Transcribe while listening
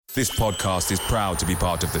This podcast is proud to be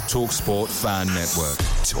part of the TalkSport Fan Network.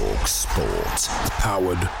 TalkSport.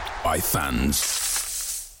 Powered by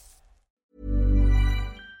fans.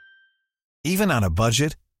 Even on a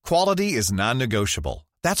budget, quality is non-negotiable.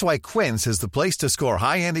 That's why Quince is the place to score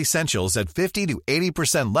high-end essentials at 50 to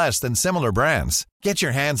 80% less than similar brands. Get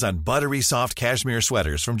your hands on buttery soft cashmere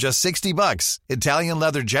sweaters from just $60, Italian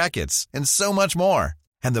leather jackets, and so much more.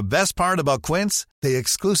 And the best part about Quince, they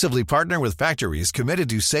exclusively partner with factories committed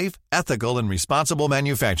to safe, ethical, and responsible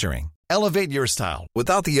manufacturing. Elevate your style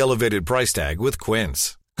without the elevated price tag with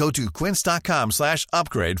Quince. Go to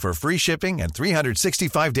quince.com/upgrade for free shipping and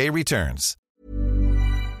 365-day returns.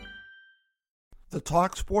 The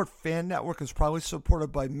TalkSport Fan Network is proudly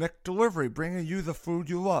supported by McDelivery, bringing you the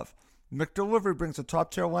food you love. McDelivery brings a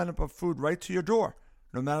top-tier lineup of food right to your door.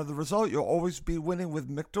 No matter the result, you'll always be winning with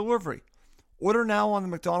McDelivery. Order now on the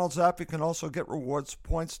McDonald's app. You can also get rewards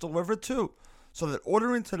points delivered too, so that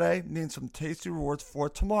ordering today means some tasty rewards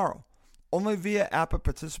for tomorrow. Only via app at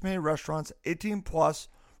participating restaurants. 18 plus.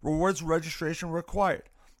 Rewards registration required.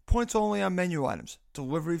 Points only on menu items.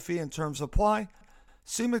 Delivery fee and terms apply.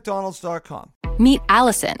 See McDonald's.com. Meet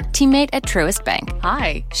Allison, teammate at Truist Bank.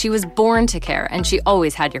 Hi. She was born to care, and she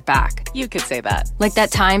always had your back. You could say that. Like that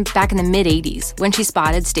time back in the mid-'80s when she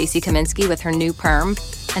spotted Stacey Kaminsky with her new perm,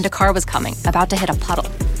 and a car was coming, about to hit a puddle.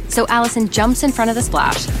 So Allison jumps in front of the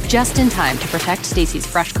splash, just in time to protect Stacey's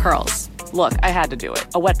fresh curls. Look, I had to do it.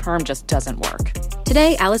 A wet perm just doesn't work.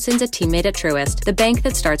 Today, Allison's a teammate at Truist, the bank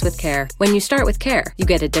that starts with care. When you start with care, you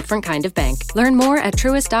get a different kind of bank. Learn more at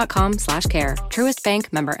truist.com/care. Truist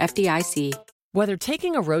Bank, member FDIC. Whether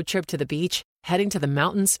taking a road trip to the beach, heading to the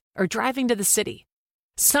mountains, or driving to the city,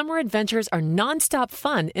 summer adventures are nonstop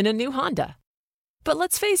fun in a new Honda. But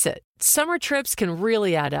let's face it, summer trips can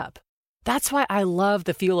really add up. That's why I love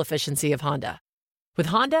the fuel efficiency of Honda. With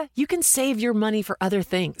Honda, you can save your money for other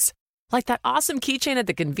things, like that awesome keychain at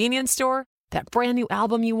the convenience store, that brand new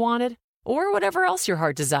album you wanted, or whatever else your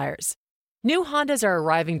heart desires. New Hondas are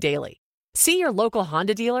arriving daily. See your local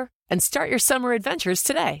Honda dealer and start your summer adventures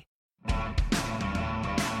today.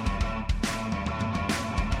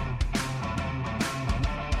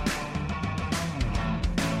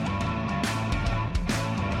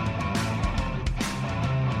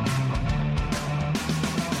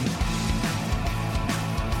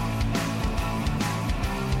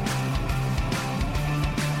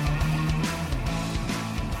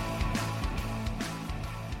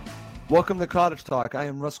 Welcome to Cottage Talk. I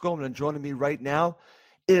am Russ Goldman, and joining me right now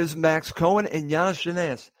is Max Cohen and Giannis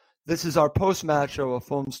Janaeus. This is our post-match show of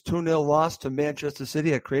Fulham's 2-0 loss to Manchester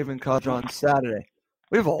City at Craven Cottage on Saturday.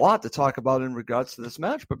 We have a lot to talk about in regards to this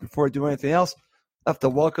match, but before I do anything else, I have to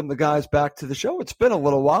welcome the guys back to the show. It's been a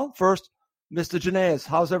little while. First, Mr. Janaeus,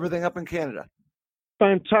 how's everything up in Canada?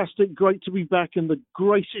 Fantastic. Great to be back in the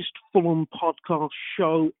greatest Fulham podcast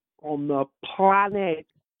show on the planet.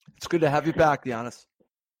 It's good to have you back, Giannis.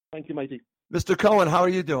 Thank you, matey. Mr. Cohen, how are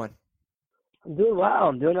you doing? I'm doing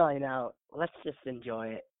well. Let's just enjoy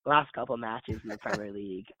it. Last couple matches in the Premier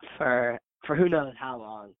League for who knows how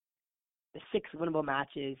long. The 6 winnable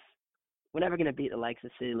matches. We're never going to beat the likes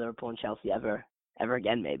of City, Liverpool, and Chelsea ever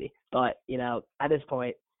again, maybe. But, at this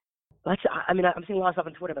point, I'm seeing a lot of stuff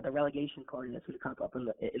on Twitter about the relegation party that's going to come up in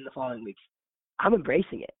the following weeks. I'm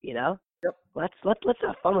embracing it, Yep. Let's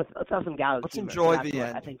have fun with it. Let's have some galaxy. Let's enjoy the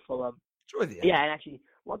end. I think Fulham. Enjoy the end. Yeah, and actually,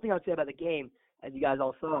 one thing I would say about the game, as you guys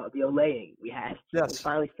all saw, the olaying we had. Yes. We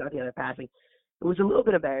finally started the other passing. It was a little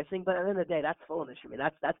bit embarrassing, but at the end of the day, that's Fulhamish for me.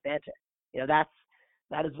 That's banter. That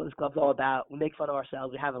is what this club's all about. We make fun of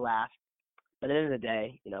ourselves. We have a laugh. But at the end of the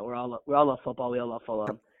day, we all love football. We all love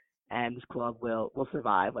Fulham, and this club will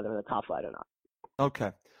survive whether we're in the top flight or not.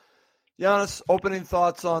 Okay, Giannis, opening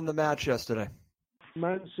thoughts on the match yesterday.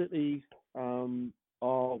 Man City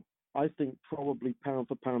are, I think, probably pound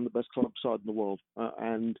for pound the best club side in the world,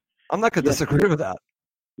 and I'm not going to disagree with that.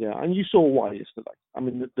 Yeah, and you saw why yesterday. I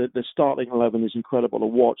mean, the starting 11 is incredible to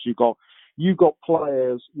watch. You got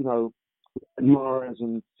players, Mahrez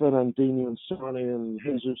and Fernandinho and Sane and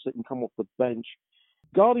Jesus that can come off the bench.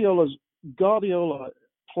 Guardiola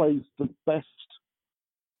plays the best.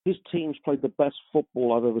 His teams played the best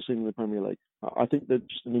football I've ever seen in the Premier League. I think they're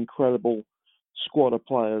just an incredible squad of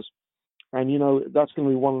players. And, that's going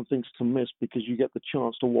to be one of the things to miss because you get the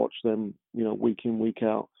chance to watch them, week in, week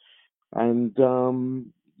out. And,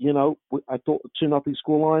 I thought the 2-0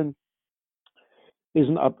 scoreline is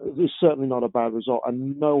certainly not a bad result.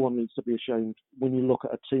 And no one needs to be ashamed when you look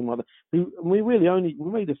at a team like that. We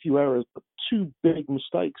made a few errors, but 2 big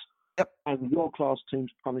mistakes. Yep. And world-class teams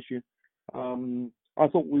punish you. I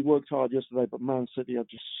thought we worked hard yesterday, but Man City are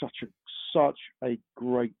just such a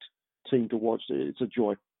great team to watch. It's a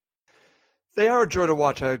joy. They are a joy to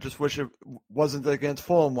watch. I just wish it wasn't against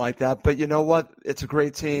Fulham like that. But you know what? It's a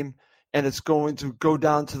great team, and it's going to go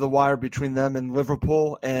down to the wire between them and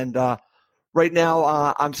Liverpool. And right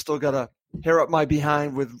now, I'm still got to hair up my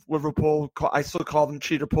behind with Liverpool. I still call them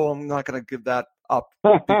cheater pool. I'm not going to give that up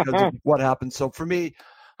because of what happened. So for me,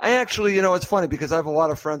 I actually, it's funny because I have a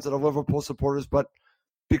lot of friends that are Liverpool supporters, but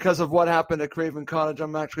because of what happened at Craven Cottage,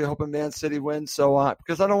 I'm actually hoping Man City wins. So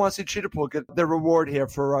because I don't want to see Cheetahpool get their reward here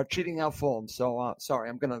for cheating out Fulham. So sorry,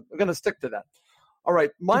 I'm gonna stick to that. All right,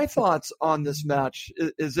 my thoughts on this match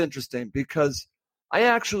is interesting because I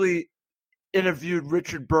actually interviewed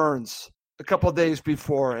Richard Burns a couple of days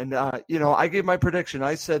before, and I gave my prediction.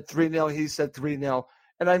 I said 3-0. He said 3-0,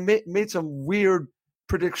 and I made some weird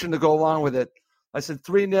prediction to go along with it. I said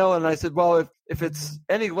 3-0, and I said, well, if it's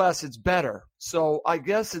any less, it's better. So I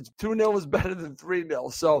guess it's 2-0 is better than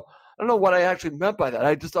 3-0. So I don't know what I actually meant by that.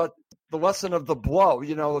 I just thought the lesson of the blow,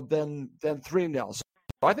 than 3-0. So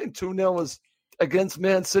I think 2-0 is against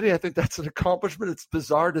Man City. I think that's an accomplishment. It's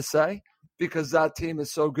bizarre to say because that team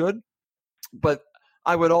is so good. But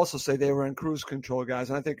I would also say they were in cruise control, guys,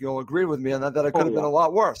 and I think you'll agree with me on that it could have been a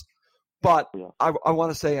lot worse. But I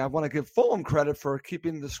want to give Fulham credit for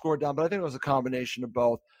keeping the score down, but I think it was a combination of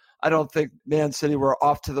both. I don't think Man City were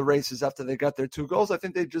off to the races after they got their 2 goals. I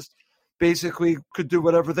think they just basically could do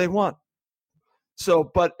whatever they want.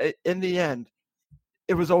 So, but in the end,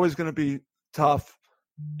 it was always going to be tough,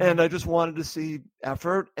 and I just wanted to see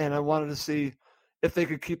effort, and I wanted to see if they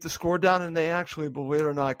could keep the score down, and they actually, believe it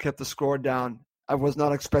or not, kept the score down. I was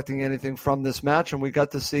not expecting anything from this match, and we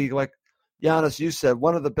got to see, like Giannis, you said,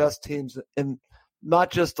 one of the best teams in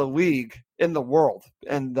not just the league, in the world.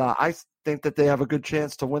 And I think that they have a good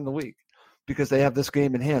chance to win the league because they have this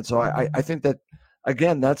game in hand. So I think that,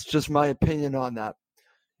 again, that's just my opinion on that.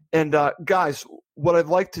 And, guys, what I'd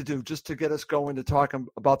like to do, just to get us going to talk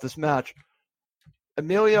about this match,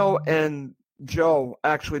 Emilio and Joe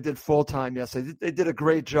actually did full-time yesterday. They did a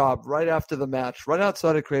great job right after the match, right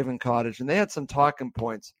outside of Craven Cottage, and they had some talking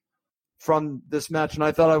points from this match, and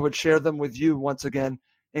I thought I would share them with you once again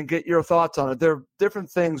and get your thoughts on it. There are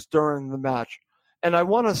different things during the match, and I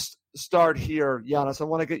want to start here, Giannis. I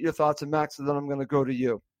want to get your thoughts, and Max, and then I'm going to go to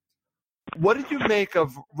you. What did you make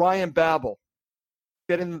of Ryan Babel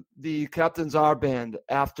getting the captain's armband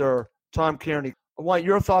after Tom Kearney? I want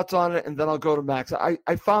your thoughts on it, and then I'll go to Max. I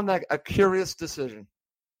found that a curious decision.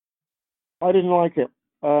 I didn't like it,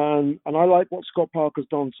 and I like what Scott Parker's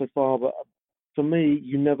done so far, but for me,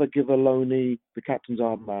 you never give a loanee the captain's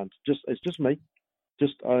armband. It's just me. I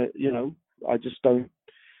just don't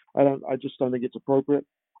think it's appropriate.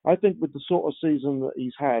 I think with the sort of season that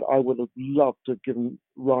he's had, I would have loved to have given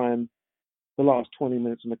Ryan the last 20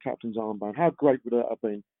 minutes in the captain's armband. How great would that have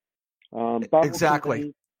been?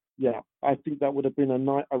 Exactly. I think that would have been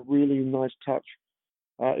a really nice touch.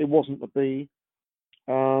 It wasn't to be.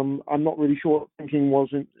 I'm not really sure what the thinking was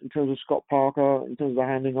in terms of Scott Parker, in terms of the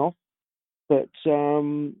handing off. But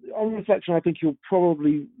on reflection, I think he'll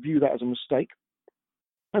probably view that as a mistake.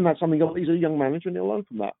 And that's something, he's a young manager and he'll learn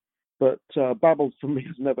from that. But Babel, for me,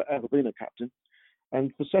 has never, ever been a captain.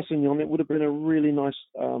 And for Sessegnon, it would have been a really nice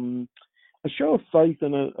a show of faith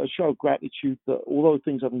and a show of gratitude that although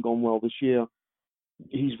things haven't gone well this year,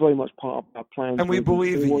 he's very much part of our plans. And we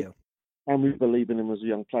believe in you. And we believe in him as a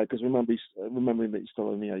young player because remembering that he's still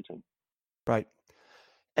only 18. Right.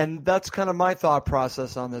 And that's kind of my thought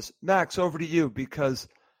process on this. Max, over to you, because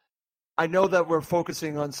I know that we're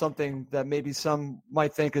focusing on something that maybe some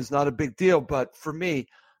might think is not a big deal, but for me,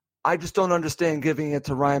 I just don't understand giving it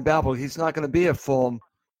to Ryan Babel. He's not going to be at Fulham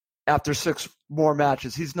after 6 more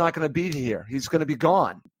matches. He's not going to be here. He's going to be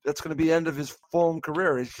gone. That's going to be the end of his Fulham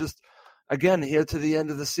career. He's just, again, here to the end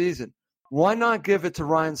of the season. Why not give it to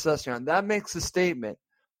Ryan Sessegnon? That makes a statement.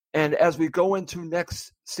 And as we go into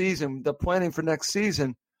next season, the planning for next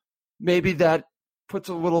season, maybe that puts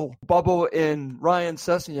a little bubble in Ryan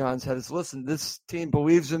Sessegnon's head. Is, listen, this team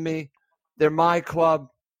believes in me. They're my club.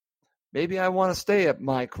 Maybe I want to stay at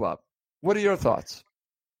my club. What are your thoughts?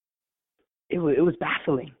 It was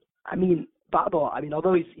baffling. I mean, Babel,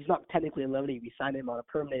 although he's not technically a loanee, we signed him on a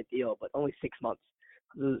permanent deal, but only 6 months.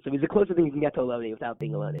 So he's the closest thing you can get to a loanee without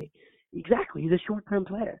being a loanee. Exactly. He's a short-term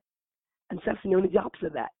player. And Sessegnon is the opposite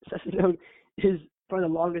of that. Sessegnon is probably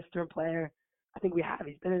the longest-term player I think we have.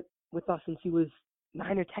 He's been with us since he was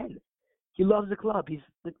 9 or 10. He loves the club. He's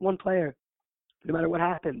the one player, no matter what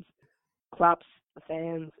happens, claps the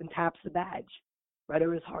fans and taps the badge right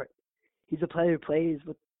over his heart. He's a player who plays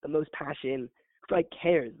with the most passion, who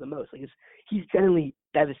cares the most. He's genuinely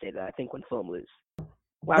devastated, I think, when Fulham lose.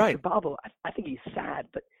 Wow, right. For Babel, I think he's sad,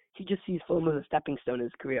 but he just sees Fulham as a stepping stone in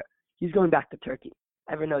his career. He's going back to Turkey.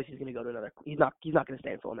 Everyone knows he's going to go to another. He's not going to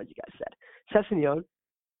stay in Fulham, as you guys said. Sessegnon,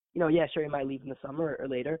 yeah, sure, he might leave in the summer or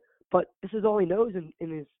later, but this is all he knows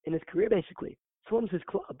in his career, basically. Fulham's his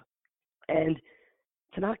club. And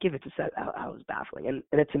to not give it to Seth, I was baffling.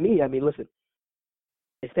 And to me, I mean, listen,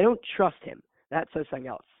 if they don't trust him, that says something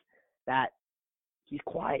else. That he's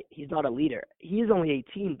quiet. He's not a leader. He is only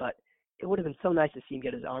 18, but it would have been so nice to see him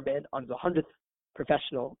get his armband on his 100th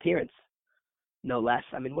professional appearance, no less.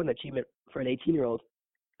 I mean, what an achievement for an 18-year-old.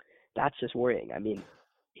 That's just worrying. I mean,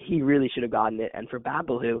 he really should have gotten it. And for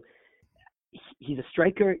Babel, who he's a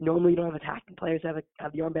striker. Normally, you don't have attacking players have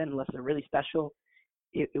the armband unless they're really special.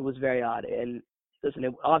 It was very odd. And listen,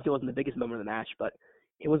 it obviously wasn't the biggest moment of the match, but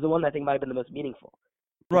it was the one that I think might have been the most meaningful.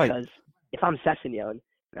 Right. Because if I'm Sessegnon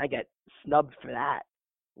and I get snubbed for that,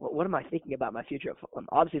 what am I thinking about my future?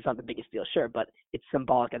 Obviously, it's not the biggest deal, sure, but it's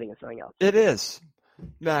symbolic, I think, of something else. It is,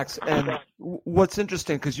 Max. And what's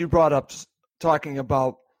interesting, because you brought up talking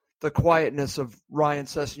about the quietness of Ryan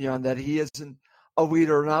Sessegnon, that he isn't a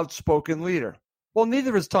leader, an outspoken leader. Well,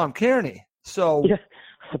 neither is Tom Kearney. So yeah,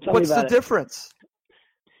 what's the difference?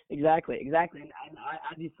 Exactly. And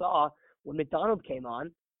as you saw, when McDonald came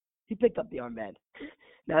on, he picked up the armband.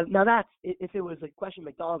 Now that's, if it was a question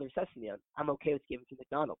McDonald or Sessegnon, I'm okay with giving it to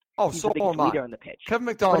McDonald. Oh, He's so the biggest am I. leader on the pitch. Kevin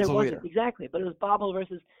McDonald's a leader. Exactly, but it was Babel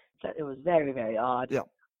versus, it was very, very odd. Yeah.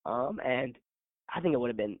 And I think it would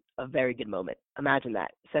have been a very good moment. Imagine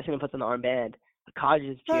that. Sessegnon puts on the armband, the college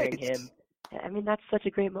is cheering him. I mean, that's such a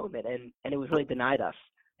great moment, and it was really denied us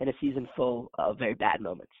in a season full of very bad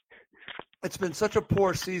moments. It's been such a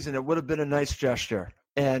poor season. It would have been a nice gesture.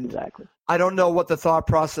 And exactly. I don't know what the thought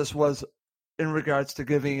process was in regards to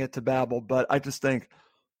giving it to Babel, but I just think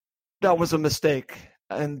that was a mistake,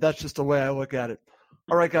 and that's just the way I look at it.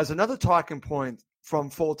 All right, guys, another talking point from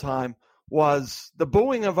full-time was the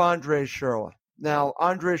booing of Andre Schürrle. Now,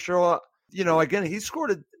 Andre Schürrle, again, he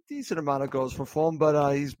scored a decent amount of goals for Fulham,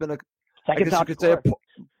 but he's been second top scorer.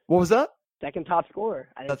 What was that? Second top scorer.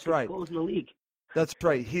 That's right. Goals in the league. That's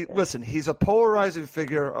right. He's a polarizing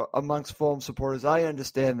figure amongst Fulham supporters. I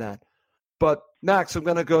understand that. But, Max, I'm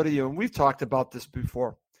going to go to you, and we've talked about this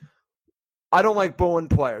before. I don't like booing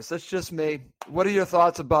players. That's just me. What are your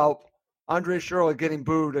thoughts about Andre Schürrle getting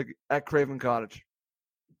booed at Craven Cottage?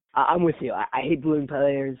 I'm with you. I hate booing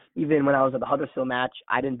players. Even when I was at the Huddersfield match,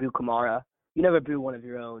 I didn't boo Kamara. You never boo one of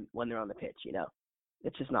your own when they're on the pitch,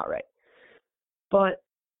 It's just not right. But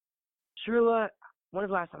Schürrle, when was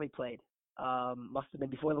the last time he played? Must have been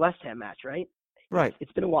before the West Ham match, right? Right.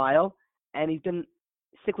 It's been a while, and he's been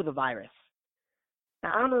sick with a virus.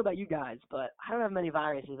 Now, I don't know about you guys, but I don't have many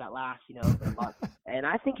viruses that last, over a month. And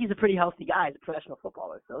I think he's a pretty healthy guy as a professional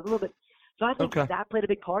footballer. So it's a little bit. So I think that played a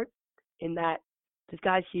big part in that. This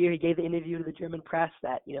guy's here. He gave the interview to the German press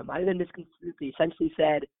that might have been misconstrued. He essentially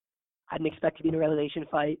said, "I didn't expect to be in a relegation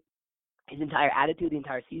fight." His entire attitude, the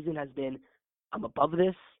entire season, has been, "I'm above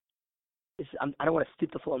this. I don't want to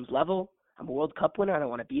stoop to Fulham's level. I'm a World Cup winner. I don't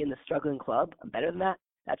want to be in this struggling club. I'm better than that."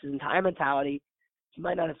 That's his entire mentality. He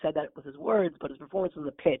might not have said that with his words, but his performance on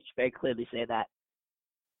the pitch very clearly say that.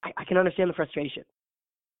 I can understand the frustration.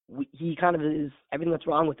 He kind of is everything that's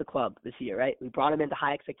wrong with the club this year, right? We brought him into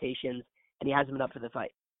high expectations, and he hasn't been up for the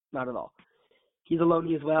fight. Not at all. He's a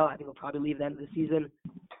loanee as well. I think he'll probably leave the end of the season.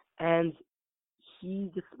 And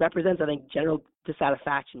he just represents, I think, general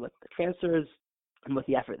dissatisfaction with the transfers and with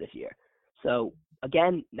the effort this year. So,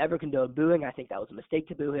 again, never condone booing. I think that was a mistake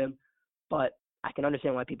to boo him. But I can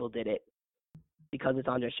understand why people did it because it's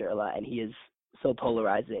Andre Schürrle, and he is so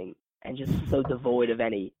polarizing and just so devoid of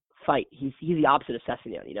any fight. He's the opposite of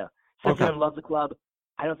Sessegnon, Sessegnon loves the club.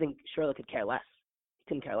 I don't think Schürrle could care less. He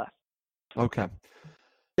couldn't care less. Okay.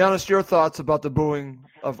 Giannis, your thoughts about the booing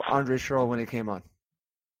of Andre Schürrle when he came on?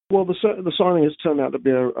 Well, the signing has turned out to be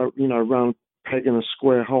a round peg in a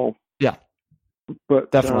square hole. Yeah,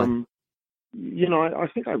 but definitely. I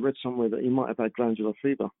think I read somewhere that he might have had glandular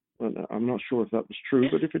fever. I'm not sure if that was true,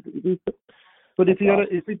 but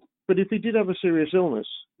if he did have a serious illness,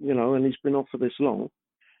 and he's been off for this long,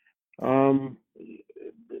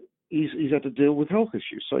 he's had to deal with health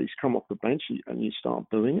issues. So he's come off the bench and you start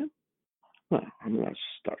booing him. No, I mean that's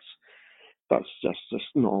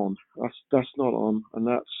just not on. That's not on, and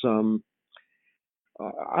that's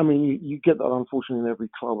I mean you get that unfortunately in every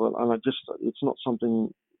club, and it's not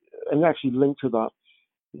something. And actually linked to that,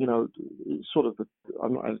 it's sort of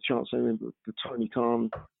I've not had a chance to say the Tony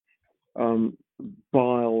Khan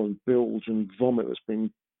bile and bilge and vomit that's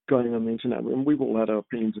been going on the internet, and we've all had our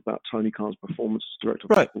opinions about Tony Khan's performance as director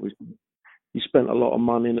of football. He spent a lot of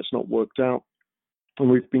money and it's not worked out. And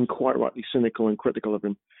we've been quite rightly cynical and critical of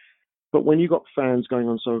him. But when you got fans going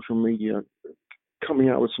on social media coming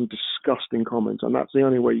out with some disgusting comments, and that's the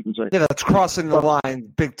only way you can say it. Yeah, that's crossing the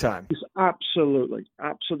line big time. It's absolutely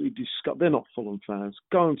disgusting. They're not Fulham fans.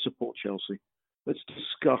 Go and support Chelsea. It's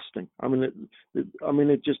disgusting. I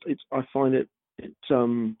find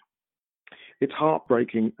it's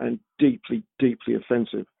heartbreaking and deeply, deeply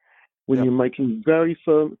offensive when you're making very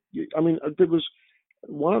firm. There was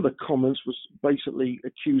one of the comments was basically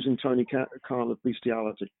accusing Tony Khan of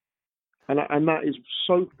bestiality, and that is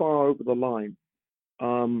so far over the line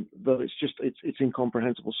that it's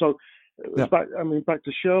incomprehensible. So back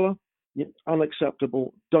to Schürrle.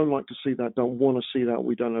 Unacceptable. Don't like to see that. Don't want to see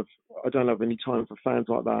that. I don't have any time for fans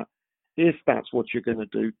like that. If that's what you're going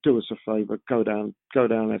to do us a favour. Go down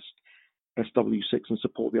SW6 and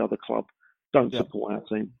support the other club. Don't support our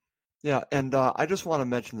team. Yeah, and I just want to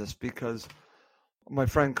mention this because my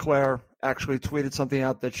friend Claire actually tweeted something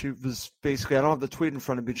out that she was basically, I don't have the tweet in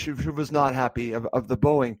front of me, she was not happy of the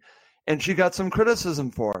booing, and she got some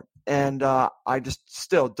criticism for it. And I just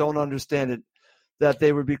still don't understand it, that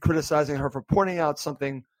they would be criticizing her for pointing out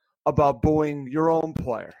something about booing your own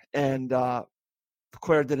player. And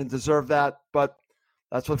Claire didn't deserve that, but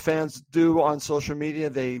that's what fans do on social media.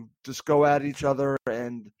 They just go at each other,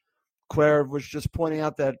 and Claire was just pointing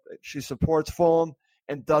out that she supports Fulham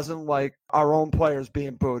and doesn't like our own players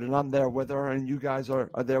being booed, and I'm there with her, and you guys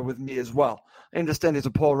are there with me as well. I understand he's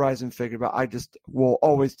a polarizing figure, but I just will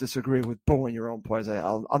always disagree with booing your own players.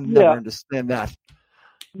 I'll never understand that.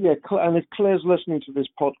 Yeah, and if Claire's listening to this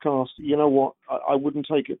podcast, you know what? I wouldn't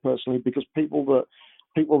take it personally, because people that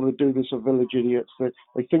do this are village idiots.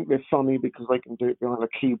 They think they're funny because they can do it behind a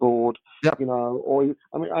keyboard, and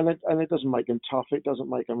it doesn't make them tough. It doesn't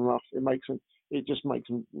make them rough. It just makes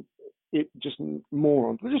them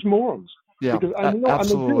morons. They're just morons. Yeah,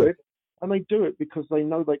 absolutely. And they do it because they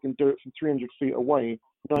know they can do it from 300 feet away.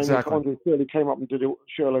 Exactly. If Andre Shirley came up and did it,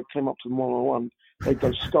 Schürrle came up to them one-on-one, they'd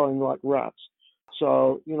go scurrying like rats.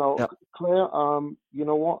 So, Claire, you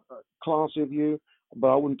know what? Classy of you, but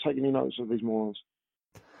I wouldn't take any notice of these morons.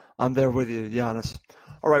 I'm there with you, Giannis.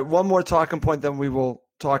 All right, one more talking point, then we will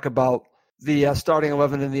talk about the starting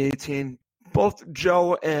 11 and the 18. Both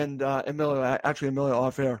Joe and Emilio, actually Emilio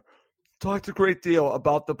off air, talked a great deal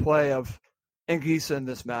about the play of Anguissa in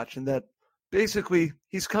this match, and that basically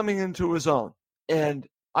he's coming into his own. And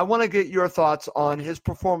I want to get your thoughts on his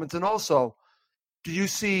performance, and also, do you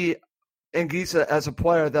see Anguissa as a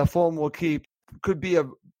player that Fulham will keep, could be a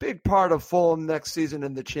big part of Fulham next season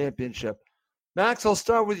in the championship? Max, I'll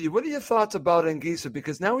start with you. What are your thoughts about Anguissa?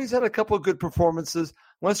 Because now he's had a couple of good performances.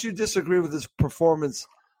 Unless you disagree with his performance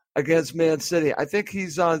against Man City, I think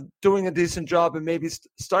he's doing a decent job and maybe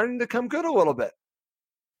starting to come good a little bit.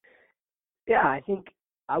 Yeah, I think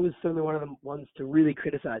I was certainly one of the ones to really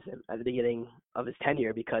criticize him at the beginning of his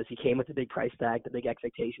tenure, because he came with the big price tag, the big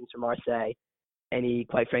expectations from Marseille, and he,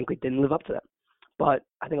 quite frankly, didn't live up to them. But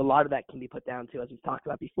I think a lot of that can be put down to, as we've talked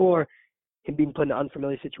about before, him being put in an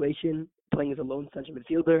unfamiliar situation, playing as a lone central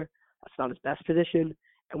midfielder. That's not his best position.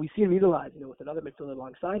 And we see him utilized, with another midfielder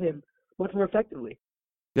alongside him much more effectively.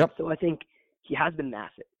 Yep. So I think he has been an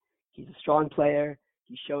asset. He's a strong player.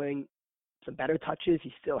 He's showing some better touches.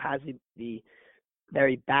 He still has the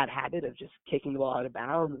very bad habit of just kicking the ball out of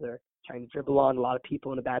bounds or trying to dribble on a lot of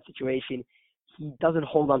people in a bad situation. He doesn't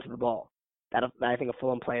hold on to the ball. That I think a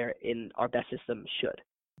Fulham player in our best system should.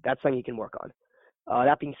 That's something he can work on.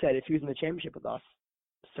 That being said, if he was in the championship with us,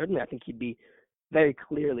 certainly I think he'd be very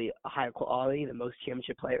clearly a higher quality than most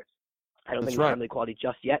championship players. I don't think he's Premier League quality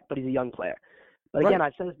just yet, but he's a young player. But again,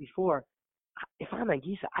 I've said this before, if I'm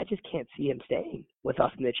Anguissa, I just can't see him staying with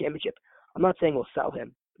us in the championship. I'm not saying we'll sell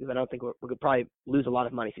him, because I don't think we could probably lose a lot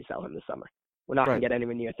of money if we sell him this summer. We're not going to get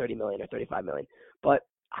anywhere near 30 million or 35 million. But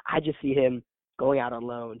I just see him going out on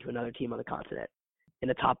loan to another team on the continent in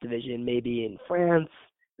the top division, maybe in France,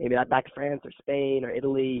 maybe not back to France or Spain or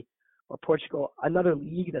Italy or Portugal, another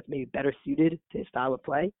league that's maybe better suited to his style of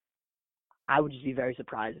play. I would just be very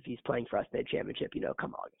surprised if he's playing for us in the championship,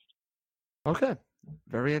 come August. Okay.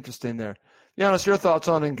 Very interesting there. Giannis, your thoughts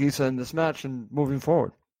on Anguissa in this match and moving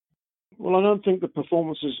forward? Well, I don't think the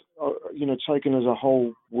performances, taken as a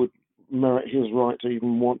whole, would merit his right to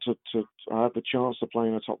even want to have the chance to play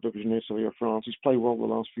in a top division in Italy or France. He's played well the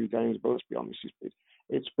last few games, but let's be honest,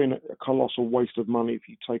 it's been a colossal waste of money if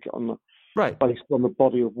you take it on the based on the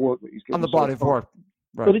body of work that he's given. On the body of work.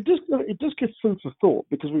 Right. But it does give food for thought,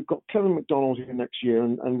 because we've got Kevin McDonald here next year,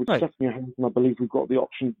 and with Stephanie Hampton, I believe we've got the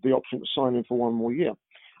option to sign him for one more year.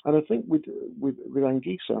 And I think with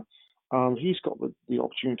Anguissa, he's got the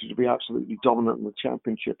opportunity to be absolutely dominant in the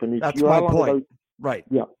championship. And that's my point. Right.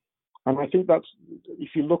 Yeah. And I think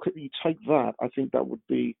you take that, I think that would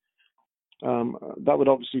be that would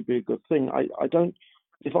obviously be a good thing. I don't.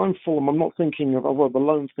 If I'm Fulham, I'm not thinking of, the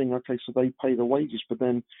loan thing. Okay, so they pay the wages, but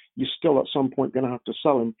then you're still at some point going to have to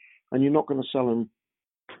sell him, and you're not going to sell him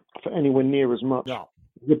for anywhere near as much. No.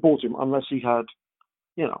 You bought him unless he had,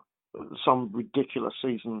 some ridiculous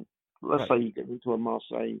season. Let's say you get into a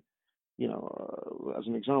Marseille, as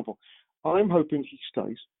an example. I'm hoping he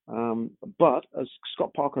stays. But as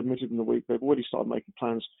Scott Parker admitted in the week, they've already started making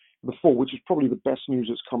plans for the fall, which is probably the best news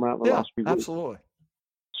that's come out in the last few weeks. Absolutely.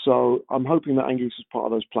 So I'm hoping that Angus is part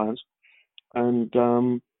of those plans.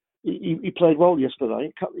 And he played well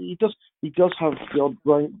yesterday. He does have the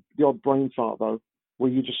odd brain fart, though, where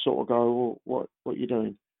you just sort of go, well, what are you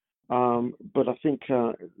doing? But I think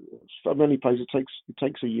for many players it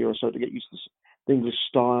takes a year or so to get used to the English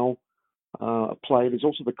style of play. There's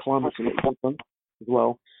also the climate in England as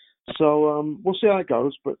well. So we'll see how it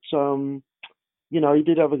goes. But he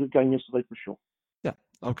did have a good game yesterday for sure. Yeah.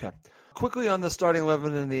 Okay. Quickly on the starting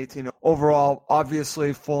 11 and the 18. Overall,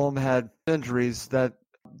 obviously, Fulham had injuries that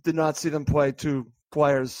did not see them play two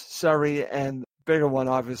players, Seri and bigger one,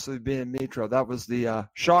 obviously, being Mitro. That was the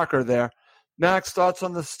shocker there. Max, thoughts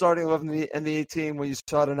on the starting 11 and the 18 when you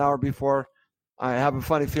saw it an hour before? I have a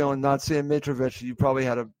funny feeling not seeing Mitrovic. You probably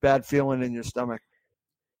had a bad feeling in your stomach.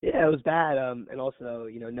 Yeah, it was bad. And also,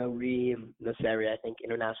 no Ream, no Seri. I think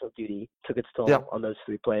international duty took its toll on those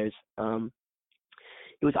three players.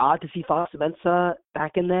 It was odd to see Foster-Mensah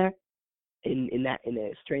back in there in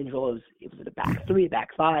a strange role. It was at a back three, back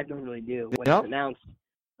five. No one really knew when it was announced.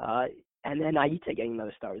 And then Aita getting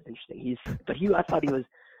another start was interesting. I thought he was.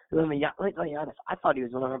 Let me be honest. I thought he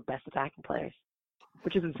was one of our best attacking players,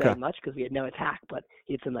 which isn't saying much because we had no attack, but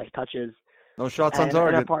he had some nice touches. No shots on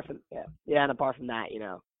target. And apart from that,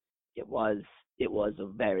 it was a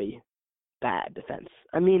very bad defense.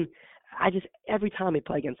 I mean, every time we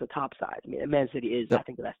play against the top side, Man City is, I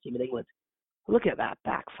think, the best team in England. Look at that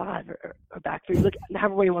back five or back three. Look,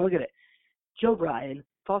 however way you want to look at it. Joe Bryan,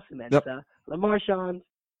 Foster-Mensah, Lamarchand,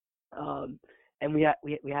 and we had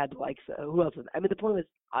the likes. Who else? The point was,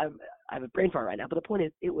 I have a brain fart right now, but the point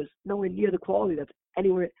is, it was nowhere near the quality that's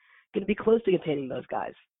anywhere going to be close to containing those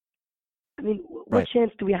guys. What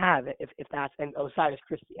chance do we have if that's and Osiris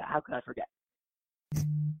Christie? How could I forget?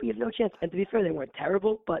 We have no chance. And to be fair, they weren't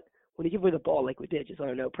terrible, but when you give away the ball like we did, just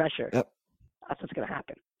under no pressure, that's what's going to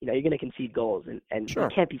happen. You're going to concede goals, and you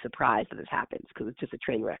can't be surprised that this happens because it's just a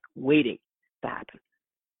train wreck waiting to happen.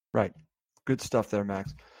 Right. Good stuff there,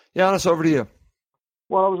 Max. Giannis, over to you.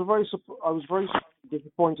 Well, I was very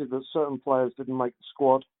disappointed that certain players didn't make the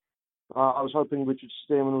squad. I was hoping Richard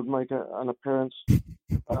Stearman would make an appearance.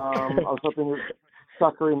 I was hoping that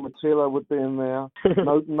Zachary Matila would be in there.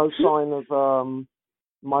 No sign of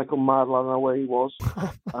Michael Madl. I don't know where he was.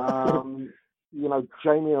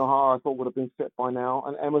 Jamie O'Hara I thought would have been fit by now.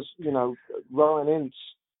 And Emma's, Rowan Ince.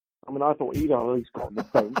 I thought he'd at least got on the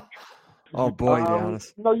bench. Oh, boy, to be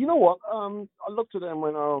honest. No, you know what? I looked at it and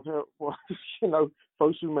went,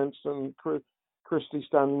 Fosu Mensah and Christie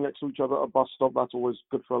standing next to each other at a bus stop, that's always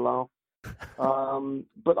good for a laugh.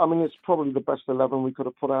 But, it's probably the best 11 we could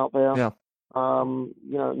have put out there. Yeah.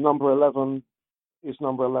 Number 11 is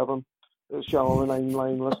number 11. It shall remain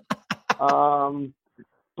nameless.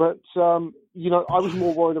 But I was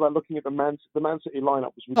more worried about looking at the Man City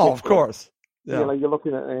lineup. Was ridiculous. Oh, of course. Yeah. You're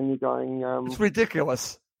looking at it and you're going... it's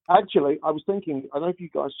ridiculous. Actually, I was thinking, I don't know if you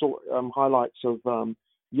guys saw highlights of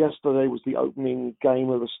yesterday was the opening game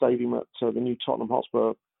of the stadium at the new Tottenham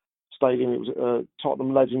Hotspur Stadium. It was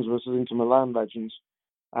Tottenham Legends versus Inter Milan Legends.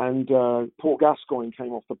 And Paul Gascoigne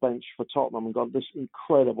came off the bench for Tottenham and got this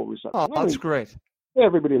incredible reception. Oh, that's great.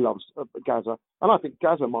 Everybody loves Gaza. And I think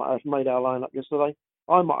Gaza might have made our lineup yesterday.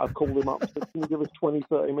 I might have called him up. Can you give us 20,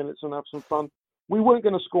 30 minutes and have some fun? We weren't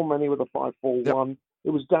going to score many with a 5-4-1. Yep. It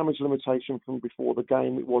was damage limitation from before the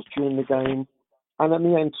game. It was during the game. And in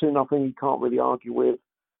the end, 2-0, you can't really argue with.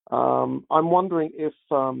 I'm wondering if,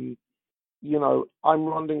 Ryan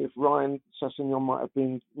Sessegnon might have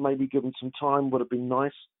been maybe given some time, would have been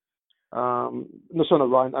nice. Ryan,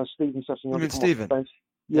 Steven Sessegnon. You mean Steven?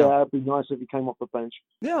 Yeah, it'd be nice if he came off the bench.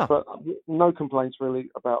 Yeah. But no complaints really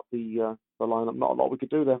about the lineup. Not a lot we could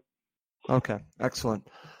do there. Okay, excellent.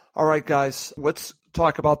 All right, guys, let's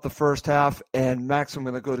talk about the first half. And Max, I'm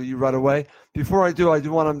going to go to you right away. Before I do want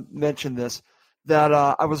to mention this, that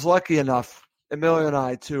I was lucky enough, Emilio and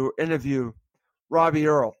I, to interview Robbie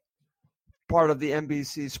Earle, part of the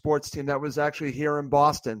NBC sports team that was actually here in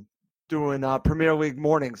Boston doing Premier League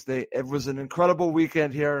mornings. It was an incredible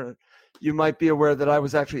weekend here. You might be aware that I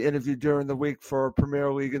was actually interviewed during the week for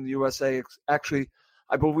Premier League in the USA. Actually,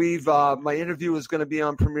 I believe my interview is going to be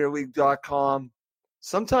on PremierLeague.com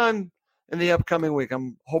sometime in the upcoming week.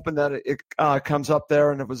 I'm hoping that it comes up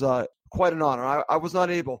there, and it was quite an honor. I was not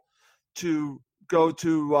able to go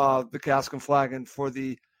to the Cask and Flagon for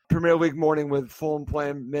the Premier League morning with Fulham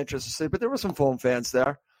playing Manchester City, but there were some Fulham fans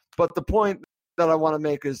there. But the point that I want to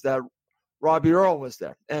make is that Robbie Earle was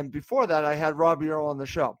there. And before that, I had Robbie Earle on the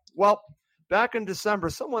show. Well, back in December,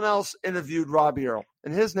 someone else interviewed Robbie Earle,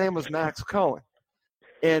 and his name was Max Cohen.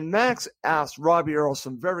 And Max asked Robbie Earle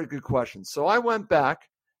some very good questions. So I went back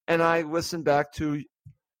and I listened back to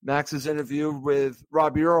Max's interview with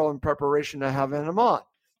Robbie Earle in preparation to having him on.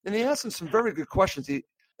 And he asked him some very good questions. He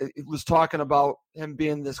was talking about him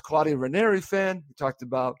being this Claudio Ranieri fan. He talked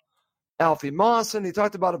about Alfie Mawson. He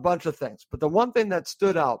talked about a bunch of things. But the one thing that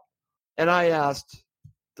stood out, and I asked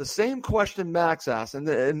the same question Max asked,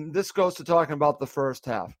 and this goes to talking about the first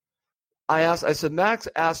half. I said, Max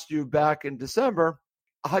asked you back in December,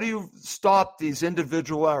 how do you stop these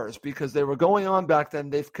individual errors? Because they were going on back then,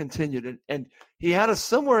 they've continued. And he had a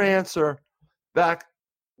similar answer back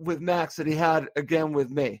with Max that he had again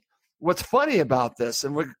with me. What's funny about this,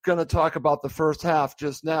 and we're going to talk about the first half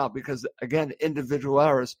just now because, again, individual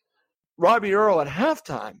errors. Robbie Earle at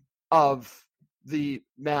halftime of the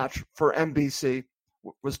match for NBC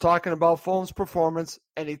was talking about Fulham's performance,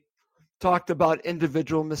 and he talked about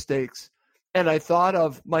individual mistakes. And I thought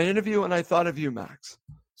of my interview, and I thought of you, Max.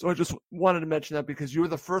 So I just wanted to mention that because you were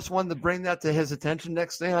the first one to bring that to his attention.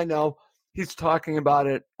 Next thing I know, he's talking about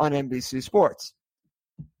it on NBC Sports.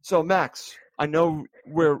 So, Max, I know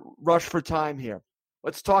we're rushed for time here.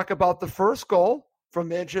 Let's talk about the first goal from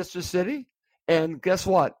Manchester City. And guess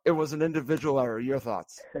what? It was an individual error. Your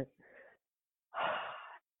thoughts?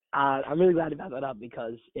 I'm really glad you brought that up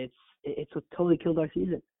because it's what totally killed our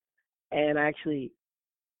season. And I actually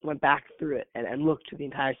went back through it and looked through the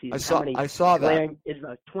entire season. I saw that. It's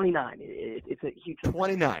about 29. It's a huge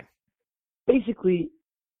 29. Basically,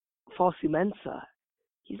 Fosu Mensah,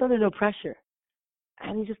 he's under no pressure.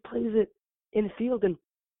 And he just plays it in the field. And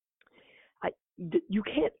you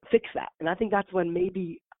can't fix that. And I think that's when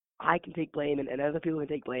maybe I can take blame and other people can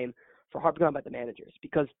take blame for harping on about the managers.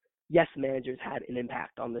 Because, yes, the managers had an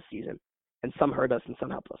impact on this season. And some hurt us and some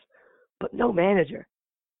helped us. But no manager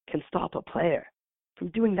can stop a player from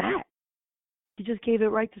doing that. He just gave it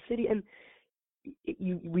right to City. And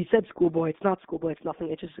we said schoolboy. It's not schoolboy. It's nothing.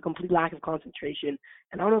 It's just a complete lack of concentration.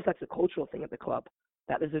 And I don't know if that's a cultural thing at the club.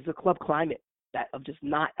 That there's a club climate of just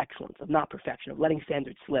not excellence, of not perfection, of letting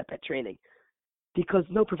standards slip at training. Because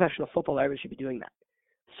no professional football ever should be doing that.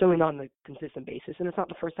 Certainly not on a consistent basis. And it's not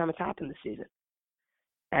the first time it's happened this season.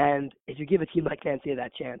 And if you give a team like Man City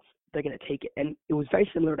that chance, they're going to take it. And it was very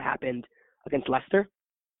similar to what happened against Leicester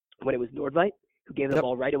when it was Nordveit who gave the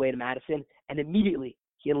ball right away to Maddison, and immediately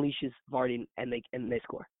he unleashes Vardy and they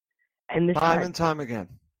score. And this time and time again,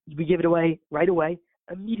 we give it away right away.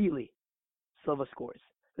 Immediately, Silva scores.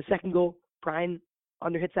 The second goal, Brian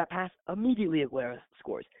underhits that pass. Immediately, Aguero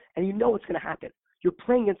scores. And you know what's going to happen. You're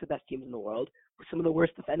playing against the best teams in the world with some of the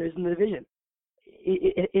worst defenders in the division.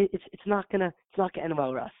 It's not gonna end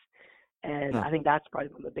well for us. And I think that's probably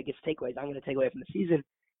one of the biggest takeaways I'm going to take away from the season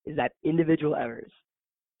is that individual errors,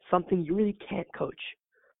 something you really can't coach.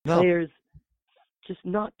 No. Players just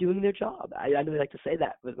not doing their job. I really like to say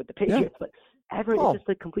that with the Patriots, but it's just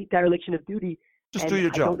a complete dereliction of duty. Just do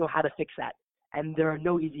your job. I don't know how to fix that. And there are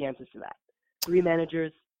no easy answers to that. 3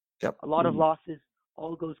 managers, a lot of losses,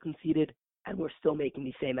 all goals conceded, and we're still making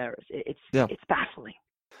these same errors. It's baffling.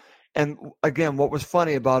 And again, what was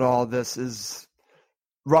funny about all this is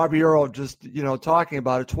Robbie Earle just, talking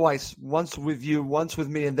about it twice, once with you, once with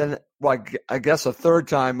me, and then, I guess a third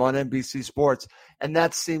time on NBC Sports. And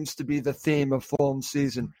that seems to be the theme of Fulham's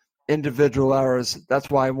season, individual errors. That's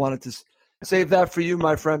why I wanted to save that for you,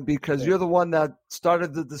 my friend, because you're the one that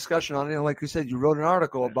started the discussion on it. And like you said, you wrote an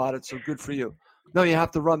article about it, so good for you. No, you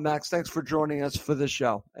have to run, Max. Thanks for joining us for this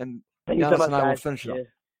show. And Giannis and I will finish it up.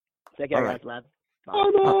 Take care, guys, lad.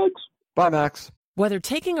 Bye, Max. Bye, Max. Whether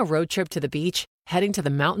taking a road trip to the beach, heading to the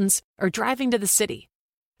mountains, or driving to the city,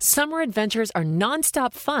 summer adventures are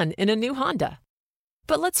nonstop fun in a new Honda.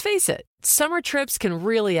 But let's face it, summer trips can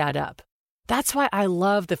really add up. That's why I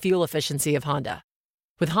love the fuel efficiency of Honda.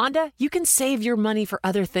 With Honda, you can save your money for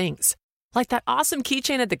other things, like that awesome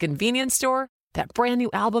keychain at the convenience store, that brand new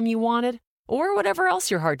album you wanted, or whatever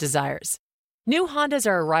else your heart desires. New Hondas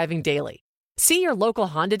are arriving daily. See your local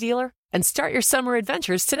Honda dealer and start your summer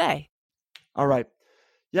adventures today. All right.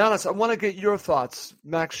 Giannis, I want to get your thoughts.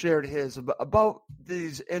 Max shared his about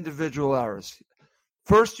these individual errors.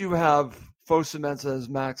 First, you have Fosu Mensah, as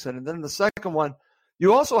Max said, and then the second one,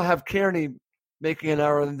 you also have Kearney making an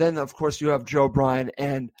error, and then, of course, you have Joe Bryan,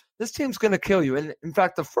 and this team's going to kill you. And, in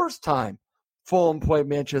fact, the first time Fulham played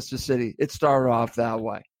Manchester City. It started off that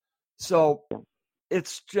way. So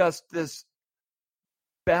it's just this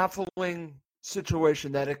baffling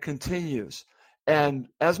situation that it continues. And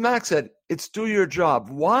as Max said, it's do your job.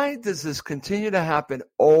 Why does this continue to happen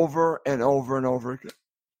over and over and over again?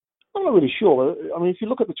 I'm not really sure. I mean, if you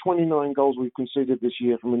look at the 29 goals we've conceded this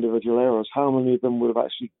year from individual errors, how many of them would have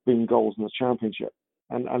actually been goals in the Championship?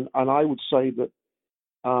 And I would say that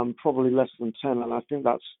probably less than 10. And I think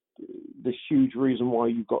that's the huge reason why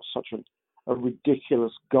you've got such a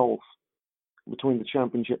ridiculous gulf between the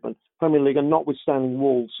Championship and Premier League, and notwithstanding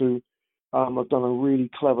Wolves, who have done a really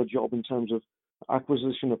clever job in terms of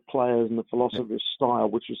acquisition of players and the philosophy of style,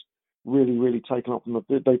 which has really, really taken off. And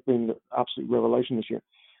they've been an absolute revelation this year.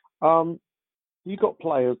 You've got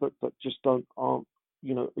players that just aren't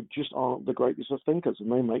the greatest of thinkers,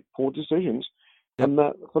 and they make poor decisions. Yep. And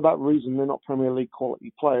that, for that reason, they're not Premier League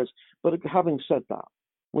quality players. But having said that,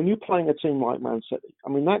 when you're playing a team like Man City, I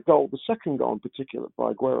mean, that goal, the second goal in particular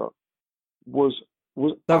by Aguero, was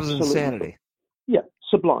insanity. Yeah,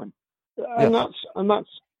 sublime. And that's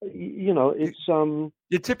it's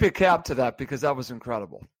you tip your cap to that because that was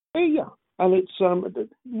incredible. Yeah, and it's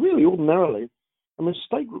really ordinarily a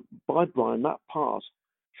mistake by Brian. That pass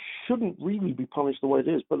shouldn't really be punished the way it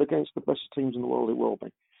is, but against the best teams in the world, it will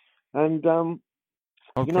be. And the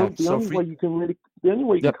only way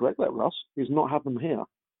you can correct that, Russ, is not have them here.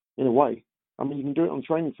 In a way, I mean, you can do it on the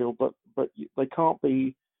training field, but they can't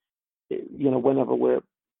be. Whenever we're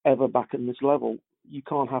ever back at this level, you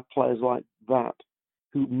can't have players like that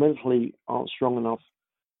who mentally aren't strong enough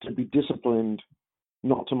to be disciplined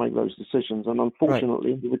not to make those decisions. And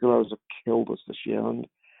unfortunately, individual errors have killed us this year, and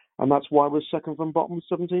that's why we're second from bottom with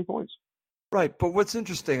 17 points. Right, but what's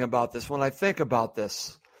interesting about this, when I think about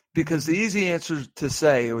this, because the easy answer to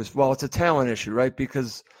say was, well, it's a talent issue, right?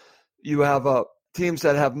 Because you have teams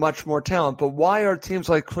that have much more talent, but why are teams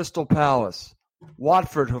like Crystal Palace,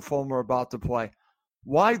 Watford, who Fulham are about to play,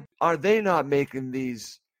 why are they not making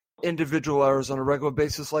these individual errors on a regular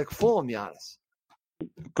basis like Fulham, Giannis?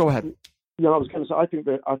 Go ahead. Yeah, I was going to say, I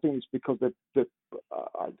think it's because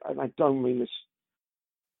I don't mean this.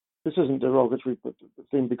 This isn't derogatory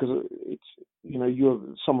thing because it's you're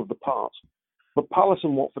some of the parts. But Palace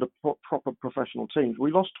and Watford are proper professional teams.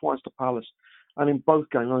 We lost twice to Palace, and in both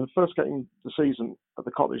games, in the first game of the season at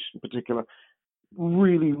the Cottage in particular,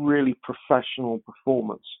 really, really professional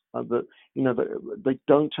performance. They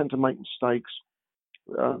don't tend to make mistakes.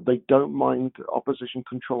 They don't mind opposition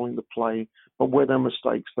controlling the play, but where there are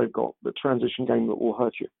mistakes, they've got the transition game that will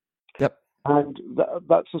hurt you. Yep. And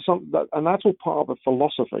that's all part of a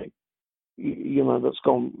philosophy, that's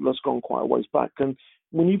gone quite a ways back. And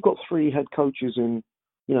when you've got three head coaches in,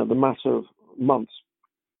 the matter of months,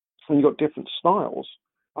 and you've got different styles.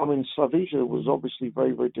 I mean, Slavisa was obviously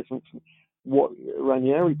very, very different from what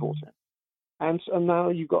Ranieri brought in. And now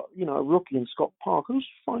you've got, a rookie in Scott Park who's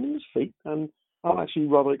finding his feet. And I'm actually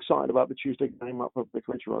rather excited about the Tuesday game up at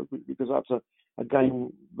Vicarage Road because that's a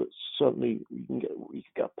game that certainly you can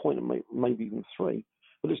get a point and maybe even three.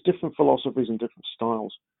 But it's different philosophies and different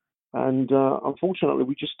styles. And unfortunately,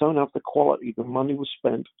 we just don't have the quality. The money was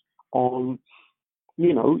spent on,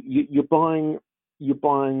 you're buying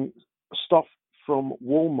stuff from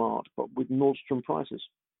Walmart, but with Nordstrom prices.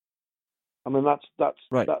 I mean, that's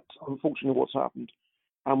unfortunately what's happened,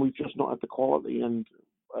 and we've just not had the quality. And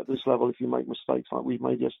at this level, if you make mistakes like we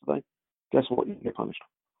made yesterday, guess what? You get punished.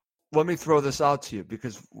 Let me throw this out to you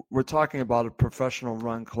because we're talking about a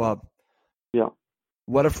professional-run club. Yeah.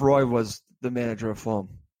 What if Roy was the manager of Fulham?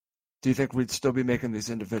 Do you think we'd still be making these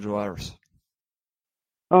individual errors?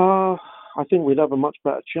 I think we'd have a much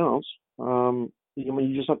better chance.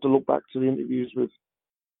 You just have to look back to the interviews with,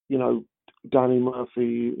 Danny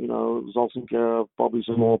Murphy, Zoltan Guerra, Bobby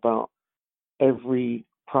Zamora about every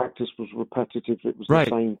practice was repetitive. It was the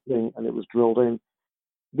same thing and it was drilled in.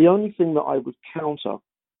 The only thing that I would counter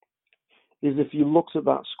is if you looked at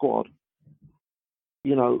that squad,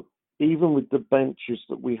 even with the benches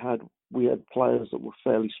that we had players that were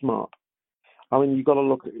fairly smart. I mean, you've got to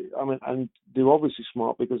look at it. I mean, and they're obviously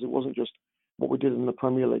smart because it wasn't just what we did in the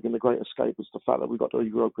Premier League and the great escape was the fact that we got to a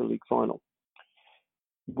Europa League final.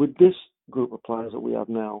 With this group of players that we have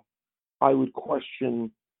now, I would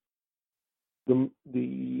question the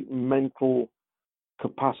mental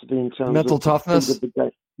capacity in terms mental of toughness. The speed of the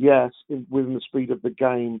game. Yes, within the speed of the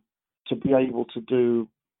game to be able to do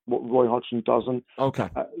what Roy Hodgson doesn't. Okay.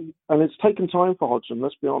 And it's taken time for Hodgson,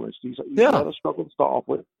 let's be honest. He's had a struggle to start off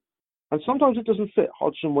with. And sometimes it doesn't fit.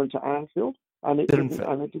 Hodgson went to Anfield and it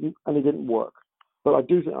didn't work. But I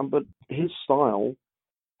do think but his style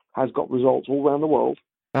has got results all around the world.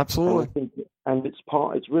 Absolutely. And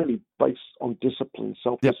it's really based on discipline,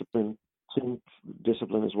 self-discipline, team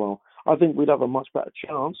discipline as well. I think we'd have a much better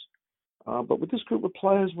chance. But with this group of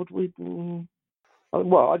players, would we?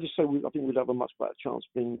 Well, I just say I think we'd have a much better chance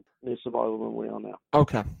being near survival than we are now.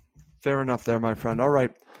 Okay. Fair enough there, my friend. All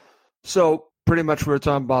right. So pretty much we're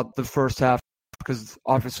talking about the first half because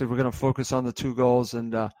obviously we're going to focus on the 2 goals.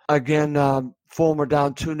 And again, Fulham are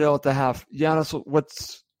down 2-0 at the half. Giannis,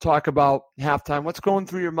 let's talk about halftime. What's going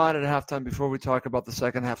through your mind at halftime before we talk about the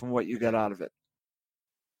second half and what you get out of it?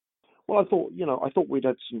 Well, I thought we'd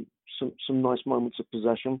had some nice moments of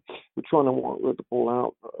possession. We're trying to work the ball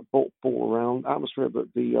out, ball around. Atmosphere at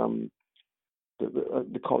the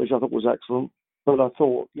college I thought was excellent, but I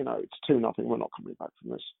thought it's 2-0. We're not coming back from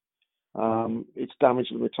this. It's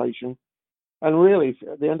damage limitation, and really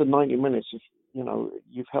at the end of 90 minutes, if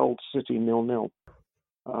you've held City 0-0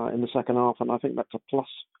 in the second half, and I think that's a plus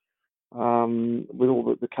with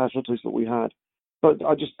all the casualties that we had. But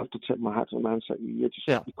I just have to tip my hat to the Man City. You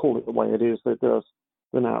call it the way it is. They're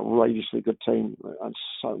an outrageously good team and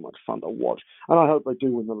so much fun to watch. And I hope they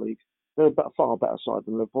do win the league. They're a far better side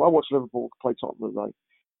than Liverpool. I watched Liverpool play Tottenham today,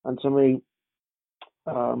 and to me,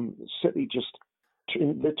 City just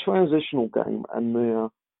in their transitional game and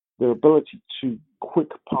their ability to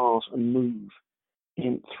quick pass and move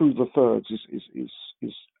in through the thirds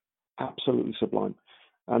is absolutely sublime.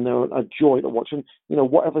 And they're a joy to watch. And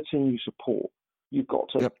whatever team you support, you've got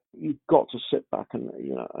to sit back and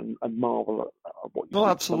and marvel at what you see. Oh,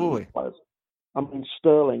 absolutely. I mean,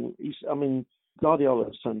 Sterling. Guardiola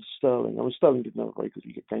has turned Sterling. Sterling didn't have a very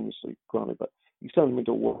good game this week, granted, but he's turned him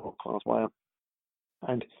into a world-class player.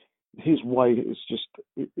 And his way is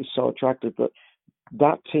so attractive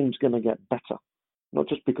that team's going to get better, not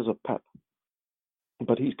just because of Pep,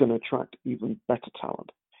 but he's going to attract even better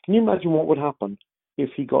talent. Can you imagine what would happen if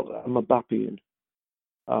he got Mbappe in?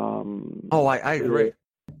 I agree.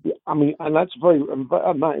 And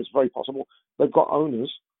that is very possible. They've got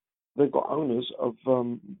owners of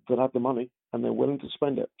that have the money and they're willing to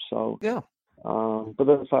spend it. So but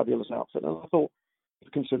they're a fabulous outfit, and I thought,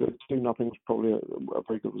 considered 2-0 was probably a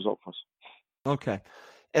very good result for us. Okay.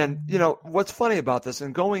 And, what's funny about this,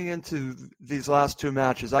 and going into these last 2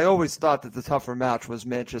 matches, I always thought that the tougher match was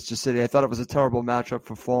Manchester City. I thought it was a terrible matchup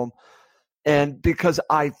for Fulham. And because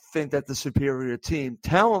I think that the superior team,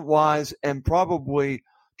 talent-wise and probably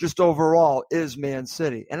just overall, is Man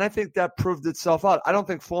City. And I think that proved itself out. I don't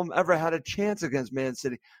think Fulham ever had a chance against Man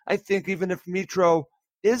City. I think even if Mitro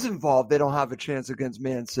is involved, they don't have a chance against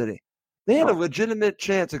Man City. They had a legitimate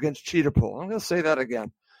chance against Cheetahpool. I'm going to say that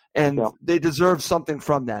again. And they deserve something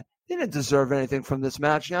from that. They didn't deserve anything from this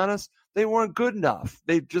match, Giannis. They weren't good enough.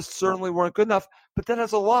 They just certainly weren't good enough. But that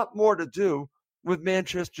has a lot more to do with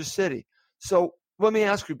Manchester City. So let me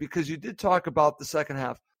ask you, because you did talk about the second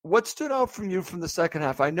half, what stood out from you from the second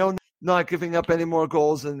half? I know not giving up any more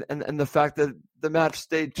goals and the fact that the match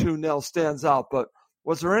stayed 2-0 stands out, but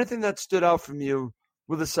was there anything that stood out from you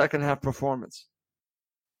with the second half performance?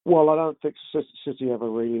 Well, I don't think City ever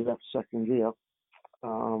really left second gear.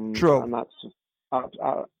 True. And that's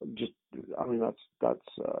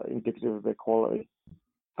indicative of their quality.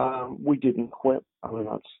 We didn't quit.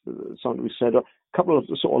 That's something we said. A couple of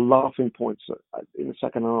sort of laughing points in the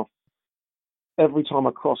second half. Every time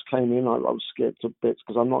a cross came in, I was scared to bits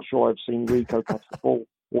because I'm not sure I've seen Rico catch the ball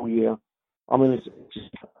all year. It's just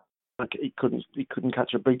like he couldn't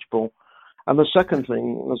catch a beach ball. And the second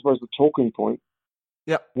thing, I suppose the talking point,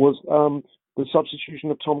 was the substitution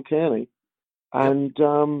of Tom Kearney and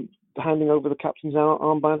handing over the captain's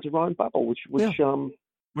armband to Ryan Babel, which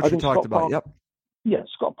I think talked about.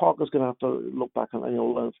 Scott Parker's going to have to look back and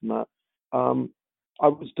he'll learn from that. I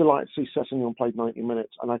was delighted to see Sessegnon played 90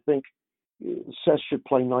 minutes, and I think Sess should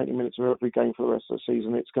play 90 minutes of every game for the rest of the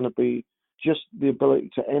season. It's going to be just the ability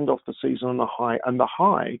to end off the season on a high, and the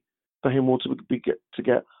high for him will to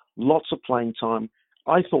get lots of playing time.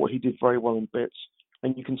 I thought he did very well in bits,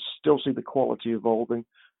 and you can still see the quality evolving.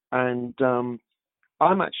 And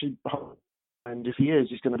I'm actually, and if he is,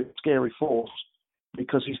 he's going to be a scary force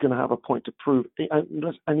because he's going to have a point to prove.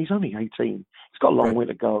 And he's only 18. He's got a long way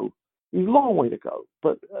to go. Long way to go.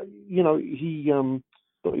 But,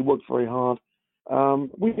 he worked very hard.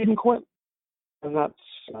 We didn't quit. And that's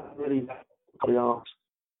really what we asked.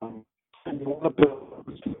 And you want to build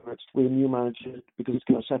with a new manager because it's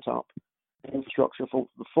going to set up infrastructure for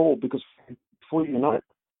the fall, because before you know it,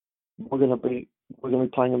 we're going to be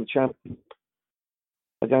playing in the Championship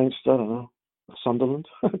against, I don't know, Sunderland.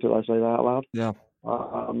 Did I say that out loud? Yeah. I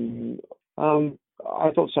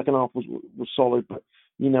thought the second half was solid, but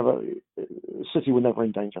City were never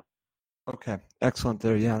in danger. Okay, excellent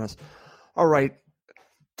there, Giannis. All right,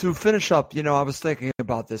 to finish up, I was thinking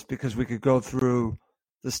about this because we could go through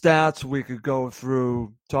the stats. We could go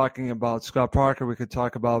through talking about Scott Parker. We could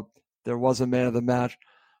talk about there was a man of the match.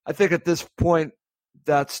 I think at this point,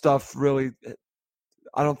 that stuff really,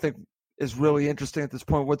 I don't think is really interesting at this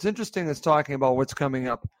point. What's interesting is talking about what's coming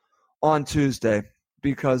up on Tuesday,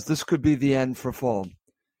 because this could be the end for Fulham.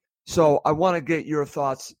 So I want to get your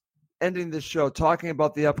thoughts ending this show, talking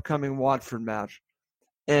about the upcoming Watford match.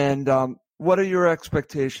 And what are your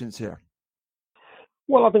expectations here?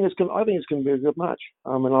 Well, I think it's going to be a good match.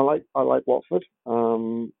 I mean, I like Watford. It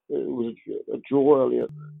was a draw earlier at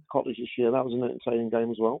Cottage this year. That was an entertaining game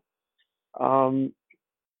as well.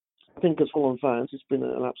 I think as Fulham fans, it's been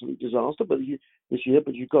an absolute disaster. But this year,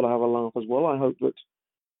 you've got to have a laugh as well. I hope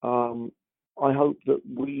that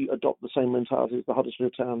we adopt the same mentality as the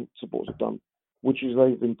Huddersfield Town supporters have done, which is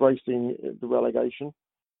they've embraced the relegation.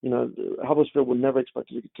 Huddersfield were never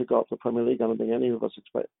expected to go up to the Premier League. I don't think any of us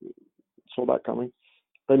saw that coming.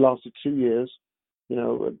 They lasted 2 years.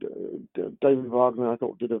 David Wagner, I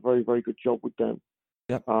thought, did a very, very good job with them.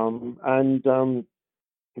 Yep. The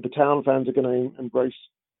Town fans are going to embrace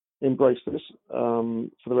this for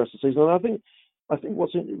the rest of the season. And I think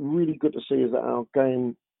what's really good to see is that our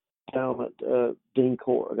game down at Dean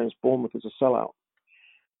Court against Bournemouth is a sellout.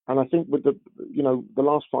 And I think with the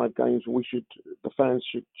last 5 games, the fans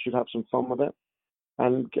should have some fun with it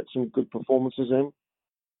and get some good performances in.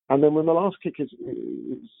 And then when the last kick is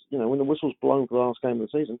when the whistle's blown for the last game of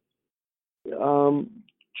the season,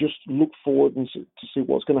 just look forward and to see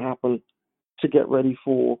what's going to happen to get ready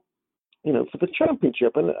for the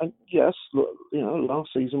Championship. And yes, last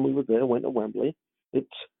season we were there, went to Wembley. It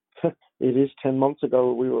is 10 months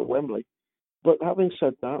ago we were at Wembley. But having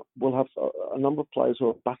said that, we'll have a number of players who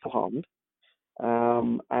are battle-hardened.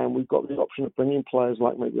 And we've got the option of bringing players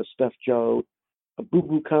like maybe a Steph Joe, a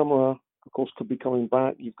Bubu Kamara, of course, could be coming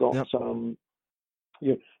back. You've got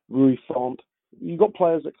Rui Font. You've got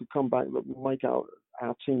players that could come back that will make our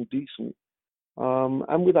team decent.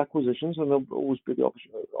 And with acquisitions, and there'll always be the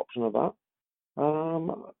option of that.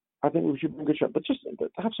 I think we should be in good shape. But just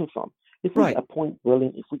have some fun. If we get a point,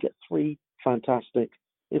 brilliant. If we get 3, fantastic.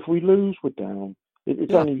 If we lose, we're down.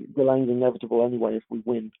 It's only delaying the inevitable anyway if we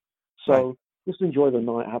win. So just enjoy the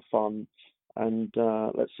night, have fun, and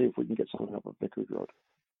let's see if we can get something up at Vicarage Road.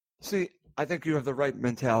 See, I think you have the right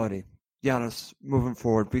mentality, Giannis, moving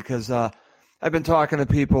forward, because I've been talking to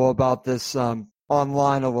people about this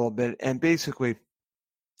online a little bit, and basically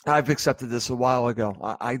I've accepted this a while ago.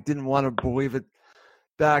 I didn't want to believe it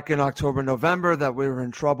back in October, November that we were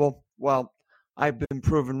in trouble. Well, I've been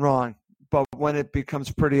proven wrong, but when it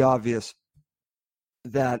becomes pretty obvious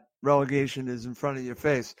that relegation is in front of your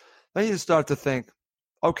face, then you start to think,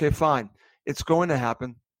 okay, fine, it's going to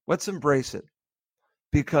happen. Let's embrace it.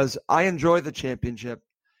 Because I enjoy the Championship,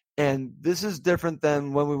 and this is different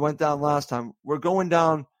than when we went down last time. We're going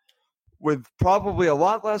down with probably a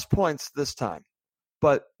lot less points this time,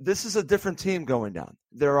 but this is a different team going down.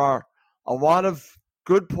 There are a lot of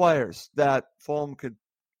good players that Fulham could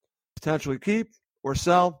potentially keep or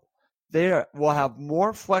sell. They will have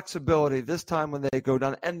more flexibility this time when they go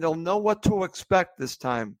down, and they'll know what to expect this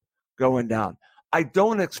time going down. I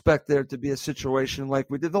don't expect there to be a situation like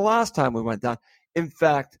we did the last time we went down. In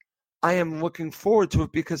fact, I am looking forward to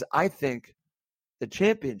it because I think the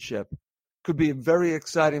Championship could be very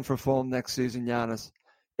exciting for Fulham next season, Giannis.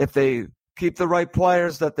 If they keep the right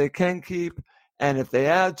players that they can keep, and if they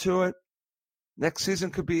add to it, next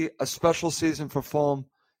season could be a special season for Fulham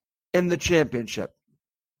in the Championship.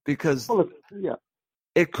 Because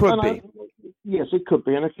it could be. Yes, it could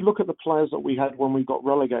be. And if you look at the players that we had when we got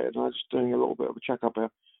relegated, and I'm just doing a little bit of a checkup here.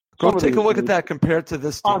 Go take a look at that compared to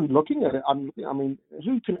this team. I'm looking at it. I mean,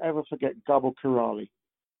 who can ever forget Gabor Kirali,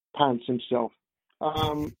 Pants himself?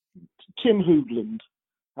 Tim Hoogland,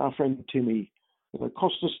 our friend Timmy.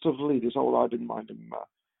 Kostas Stavlidis. I didn't mind him.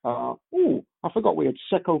 I forgot we had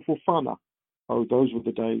Seko Fofana. Oh, those were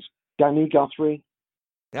the days. Danny Guthrie.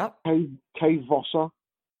 Yep. Kay Vosser.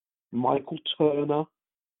 Michael Turner.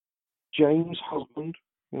 James Husband.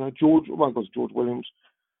 George Williams.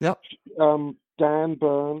 Yep. Dan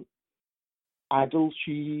Byrne, Adil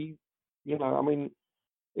Sheehy, it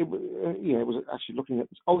was actually looking at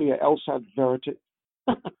this. Elsad Veritic.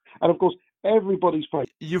 And of course, everybody's playing.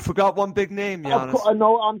 You forgot one big name, Giannis. I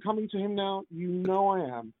know, I'm coming to him now. You know I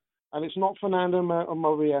am. And it's not Fernando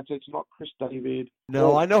Morietta, it's not Chris David.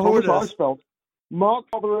 No, I know who it is. Mark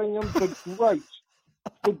Fotheringham,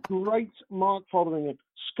 the great Mark Fotheringham.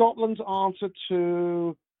 Scotland's answer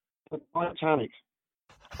to the Titanic.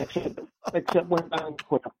 Except went down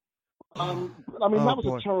quicker. I mean, that was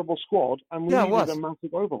boy. a terrible squad, and we Yeah, it needed was. a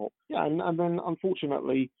massive overhaul. Yeah, and then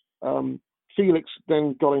unfortunately, Felix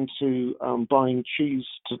then got into buying cheese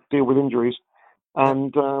to deal with injuries,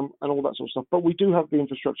 and all that sort of stuff. But we do have the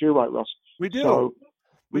infrastructure. You're right, Russ. We do. So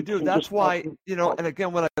we do. That's why, and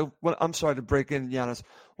again, when I'm sorry to break in, Giannis,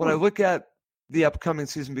 when I look at the upcoming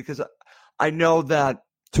season, because I know that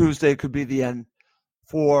Tuesday could be the end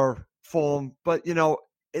for Fulham, but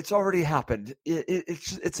it's already happened.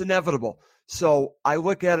 It's inevitable. So I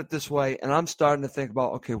look at it this way, and I'm starting to think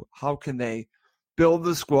about, okay, how can they build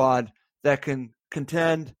the squad that can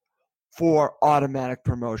contend for automatic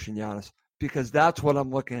promotion, Giannis? Because that's what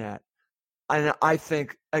I'm looking at. And I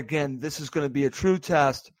think, again, this is going to be a true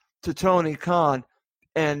test to Tony Khan,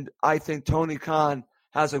 and I think Tony Khan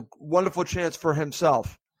has a wonderful chance for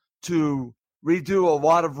himself to redo a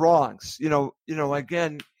lot of wrongs.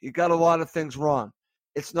 Again, he got a lot of things wrong.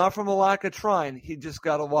 It's not from a lack of trying. He just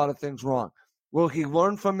got a lot of things wrong. Will he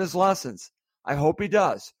learn from his lessons? I hope he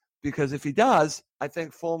does, because if he does, I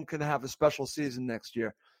think Fulham can have a special season next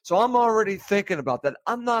year. So I'm already thinking about that.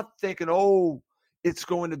 I'm not thinking, it's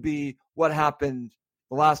going to be what happened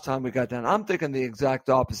the last time we got down. I'm thinking the exact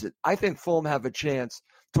opposite. I think Fulham have a chance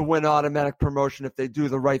to win automatic promotion if they do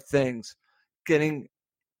the right things, getting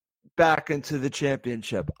back into the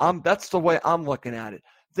championship. That's the way I'm looking at it.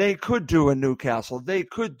 They could do a Newcastle. They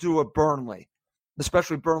could do a Burnley,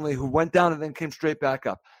 especially Burnley, who went down and then came straight back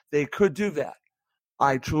up. They could do that.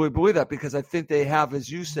 I truly believe that, because I think they have, as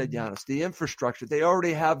you said, Giannis, the infrastructure. They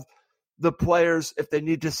already have the players. If they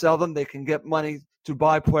need to sell them, they can get money to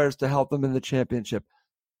buy players to help them in the championship.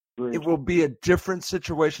 Great. It will be a different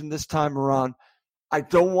situation this time around. I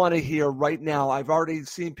don't want to hear right now. I've already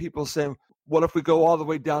seen people saying, what if we go all the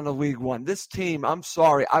way down to League One? This team, I'm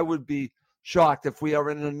sorry, I would be shocked if we are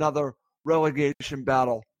in another relegation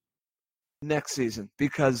battle next season,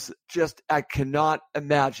 because I cannot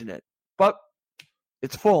imagine it. But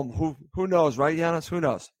it's Fulham. Who knows, right, Giannis? Who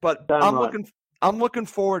knows? But I'm looking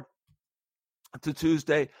forward to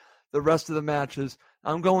Tuesday, the rest of the matches.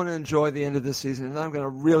 I'm going to enjoy the end of the season, and I'm going to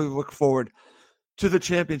really look forward to the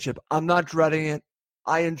championship. I'm not dreading it.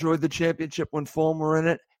 I enjoyed the championship when Fulham were in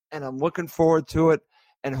it, and I'm looking forward to it.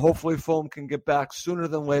 And hopefully Fulham can get back sooner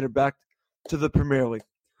than later back to the Premier League.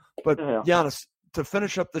 But Giannis, to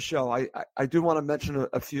finish up the show, I do want to mention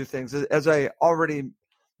a few things. As I already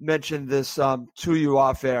mentioned this to you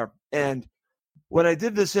off air, and when I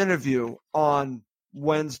did this interview on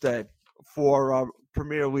Wednesday for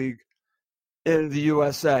Premier League in the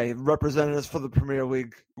USA, representatives for the Premier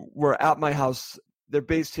League were at my house. They're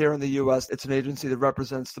based here in the U.S. It's an agency that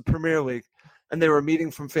represents the Premier League, and they were meeting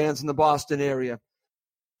from fans in the Boston area.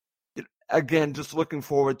 Again, just looking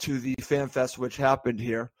forward to the Fan Fest, which happened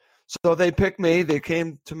here. So they picked me. They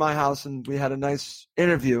came to my house, and we had a nice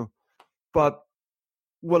interview. But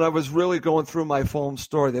when I was really going through my Fulham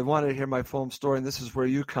story, they wanted to hear my Fulham story, and this is where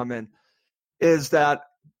you come in, is that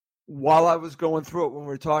while I was going through it, when we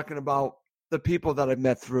were talking about the people that I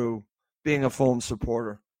met through being a Fulham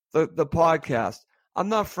supporter, the podcast, I'm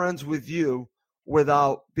not friends with you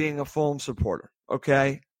without being a Fulham supporter,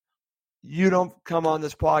 okay? You don't come on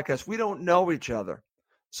this podcast. We don't know each other.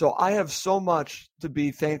 So I have so much to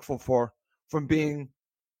be thankful for from being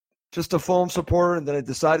just a Fulham supporter, and then I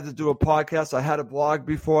decided to do a podcast. I had a blog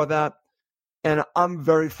before that, and I'm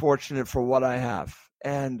very fortunate for what I have.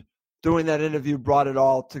 And doing that interview brought it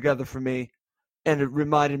all together for me, and it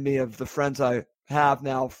reminded me of the friends I have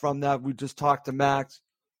now from that. We just talked to Max,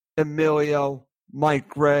 Emilio, Mike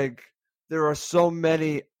Gregg. There are so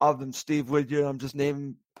many of them. Steve Lydia. I'm just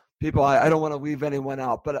naming people. I don't want to leave anyone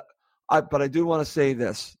out, but I do want to say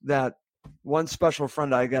this, that one special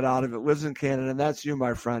friend I got out of it lives in Canada, and that's you,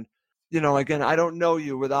 my friend. Again, I don't know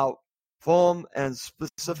you without Fulham, and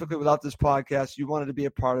specifically without this podcast. You wanted to be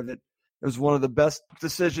a part of it. It was one of the best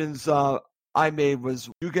decisions I made, was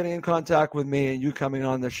you getting in contact with me and you coming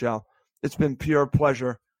on the show. It's been pure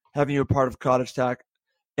pleasure having you a part of Cottage Tack,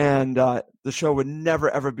 and the show would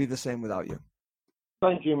never, ever be the same without you.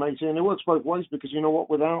 Thank you, matey. And it works both ways, because you know what?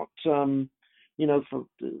 Without, for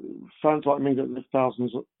fans like me that live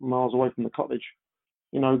thousands of miles away from the cottage,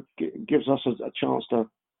 gives us a chance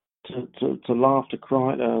to laugh, to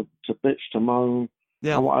cry, to bitch, to moan,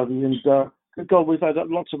 and whatever. And God, we've had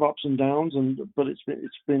lots of ups and downs, but it's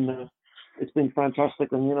been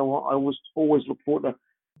fantastic. And you know what? I always look forward to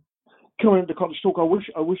coming into Cottage Talk.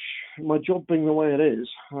 I wish my job being the way it is,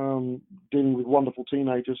 dealing with wonderful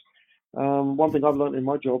teenagers. One thing I've learned in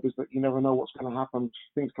my job is that you never know what's going to happen.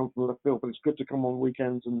 Things come from left field, but it's good to come on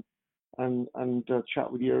weekends and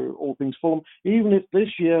chat with you all things Fulham, even if this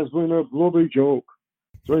year has been a bloody joke.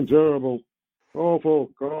 It's been terrible. Awful.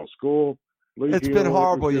 Can't score. It's been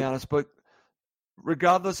horrible, Giannis, but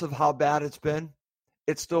regardless of how bad it's been,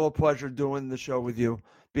 it's still a pleasure doing the show with you,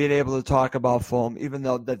 being able to talk about Fulham, even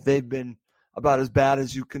though that they've been about as bad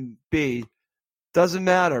as you can be. Doesn't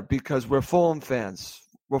matter because we're Fulham fans.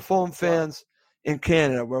 We're Fulham fans in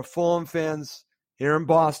Canada. We're Fulham fans here in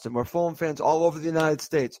Boston. We're Fulham fans all over the United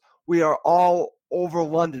States. We are all over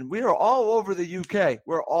London. We are all over the UK.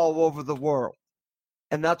 We're all over the world.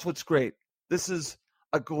 And that's what's great. This is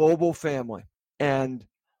a global family, and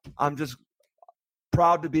I'm just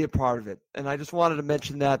proud to be a part of it. And I just wanted to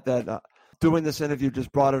mention that doing this interview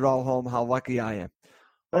just brought it all home, how lucky I am.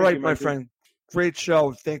 All right, my friend. Great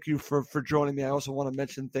show. Thank you for joining me. I also want to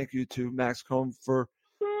mention thank you to Max Cohn for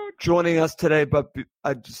joining us today. But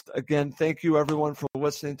I just, again, thank you, everyone, for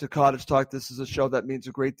listening to Cottage Talk. This is a show that means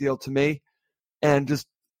a great deal to me. And just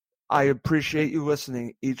I appreciate you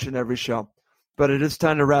listening each and every show. But it is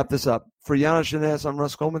time to wrap this up. For Giannis Janais, I'm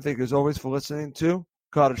Russ Coleman. Thank you, as always, for listening to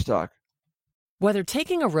Cottage Talk. Whether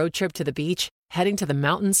taking a road trip to the beach, heading to the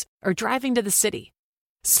mountains, or driving to the city,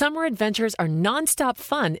 summer adventures are nonstop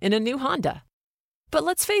fun in a new Honda. But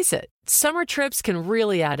let's face it, summer trips can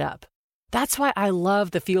really add up. That's why I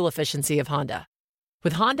love the fuel efficiency of Honda.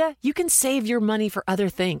 With Honda, you can save your money for other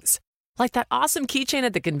things, like that awesome keychain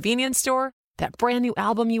at the convenience store, that brand new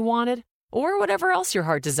album you wanted, or whatever else your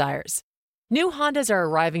heart desires. New Hondas are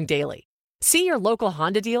arriving daily. See your local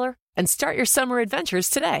Honda dealer and start your summer adventures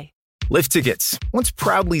today. Lift tickets, once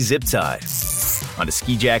proudly zip-tied. Honda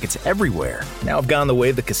ski jackets everywhere, now have gone the way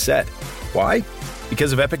of the cassette. Why?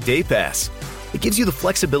 Because of Epic Day Pass. It gives you the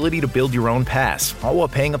flexibility to build your own pass, all while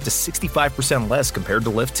paying up to 65% less compared to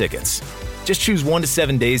lift tickets. Just choose 1 to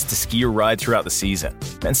 7 days to ski or ride throughout the season,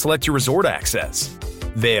 then select your resort access.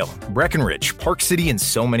 Vail, Breckenridge, Park City, and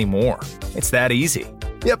so many more. It's that easy.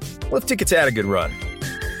 Yep, lift tickets had a good run.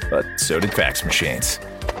 But so did fax machines.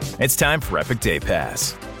 It's time for Epic Day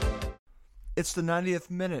Pass. It's the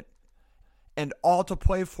 90th minute, and all to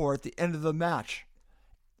play for at the end of the match.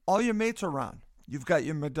 All your mates are around. You've got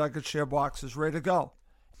your McNugget share boxes ready to go.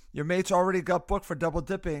 Your mates already got booked for double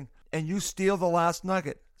dipping, and you steal the last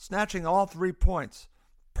nugget, snatching all 3 points.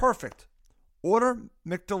 Perfect. Order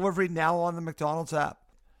McDelivery now on the McDonald's app.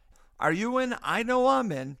 Are you in? I know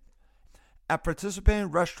I'm in. At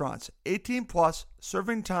participating restaurants, 18 plus,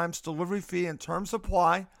 serving times, delivery fee, and terms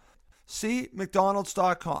apply. See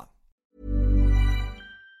McDonald's.com.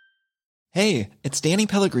 Hey, it's Danny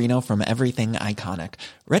Pellegrino from Everything Iconic.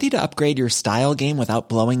 Ready to upgrade your style game without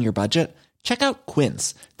blowing your budget? Check out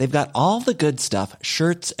Quince. They've got all the good stuff,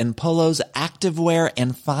 shirts and polos, activewear,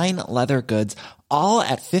 and fine leather goods, all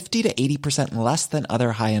at 50 to 80% less than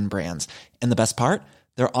other high-end brands. And the best part?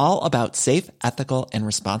 They're all about safe, ethical, and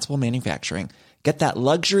responsible manufacturing. Get that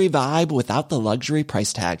luxury vibe without the luxury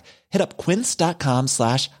price tag. Hit up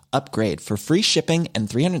quince.com/upgrade for free shipping and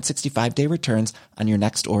 365-day returns on your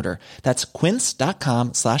next order. That's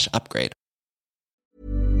quince.com/upgrade.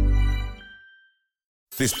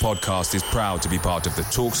 This podcast is proud to be part of the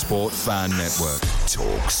TalkSport Fan Network.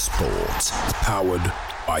 TalkSport. Powered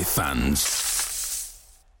by fans.